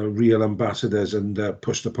are real ambassadors and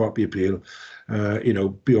push the Poppy Appeal, you know,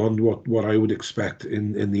 beyond what I would expect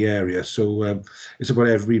in the area. So it's about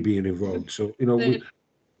everybody being involved. So, you know,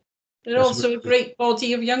 they're also a great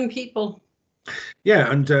body of young people.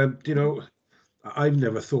 Yeah, and you know, I've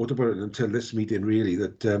never thought about it until this meeting, really,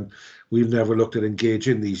 that we've never looked at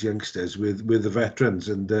engaging these youngsters with the veterans.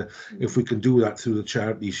 And if we can do that through the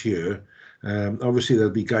charities here, obviously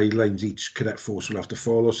there'll be guidelines each cadet force will have to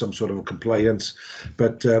follow, some sort of a compliance.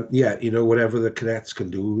 But yeah, you know, whatever the cadets can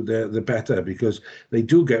do, the better, because they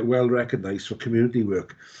do get well recognised for community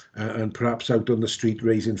work. And perhaps out on the street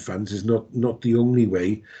raising funds is not the only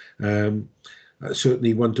way.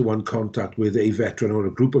 Certainly one-to-one contact with a veteran or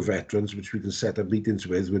a group of veterans, which we can set up meetings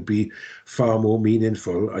with, would be far more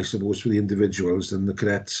meaningful, I suppose, for the individuals than the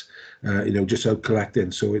cadets, you know, just out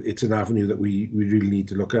collecting. So it's an avenue that we really need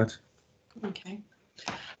to look at. Okay.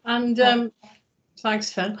 And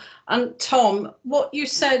thanks, Phil. And Tom, what you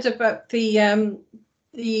said about the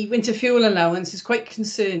winter fuel allowance is quite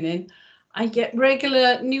concerning. I get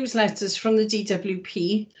regular newsletters from the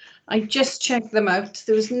DWP. I just checked them out.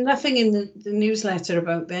 There was nothing in the newsletter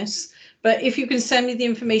about this. But if you can send me the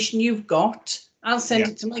information you've got, I'll send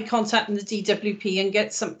it to my contact in the DWP and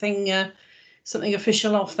get something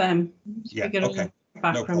official off them. Yeah, okay.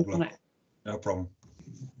 No problem. No problem.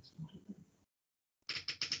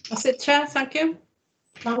 That's it, Chair. Thank you.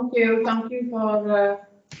 Thank you. Thank you for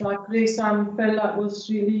that, Grace and Phil. That was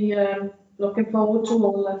really looking forward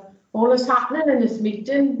to all that's happening in this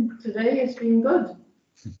meeting today. It's been good.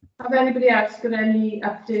 Have anybody else got any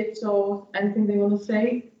updates or anything they want to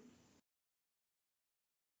say?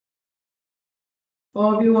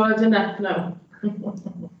 Or have you all had enough now?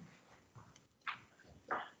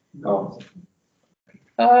 Oh.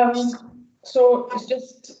 So it's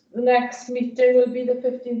just the next meeting will be the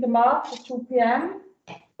 15th of March at 2 p.m.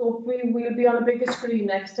 So we will be on a bigger screen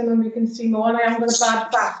next time and we can see more. And I haven't got a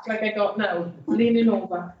bad back like I got now, leaning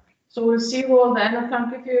over. So we'll see you all then. And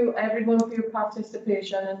thank you everyone for your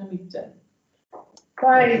participation in the meeting.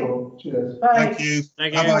 Bye. Cheers. Bye. Thank you.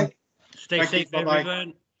 Thank you. Bye-bye. Stay safe,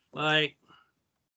 everyone. Bye.